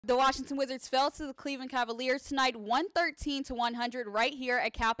The Washington Wizards fell to the Cleveland Cavaliers tonight, 113-100, right here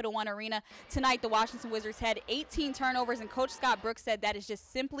at Capital One Arena. Tonight, the Washington Wizards had 18 turnovers, and Coach Scott Brooks said that is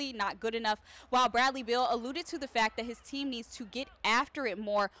just simply not good enough, while Bradley Beal alluded to the fact that his team needs to get after it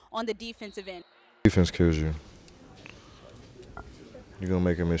more on the defensive end. Defense kills you. You're going to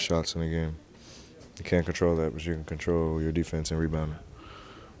make him miss shots in the game. You can't control that, but you can control your defense and rebounding.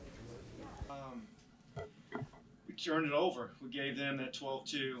 We turned it over. We gave them that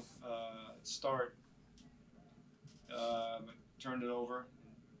 12-2 start. Turned it over,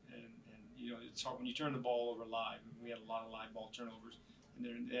 and you know, it's hard when you turn the ball over live. We had a lot of live ball turnovers,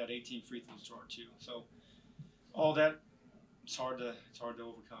 and they had 18 free throws to our 2. So all that, it's hard to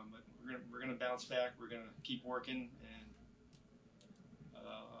overcome. But we're gonna bounce back. We're gonna keep working, and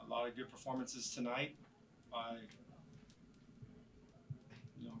a lot of good performances tonight by.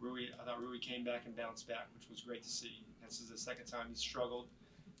 I thought Rui came back and bounced back, which was great to see. This is the second time he's struggled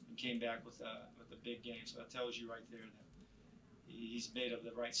and came back with a big game. So that tells you right there that he's made of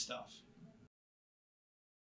the right stuff.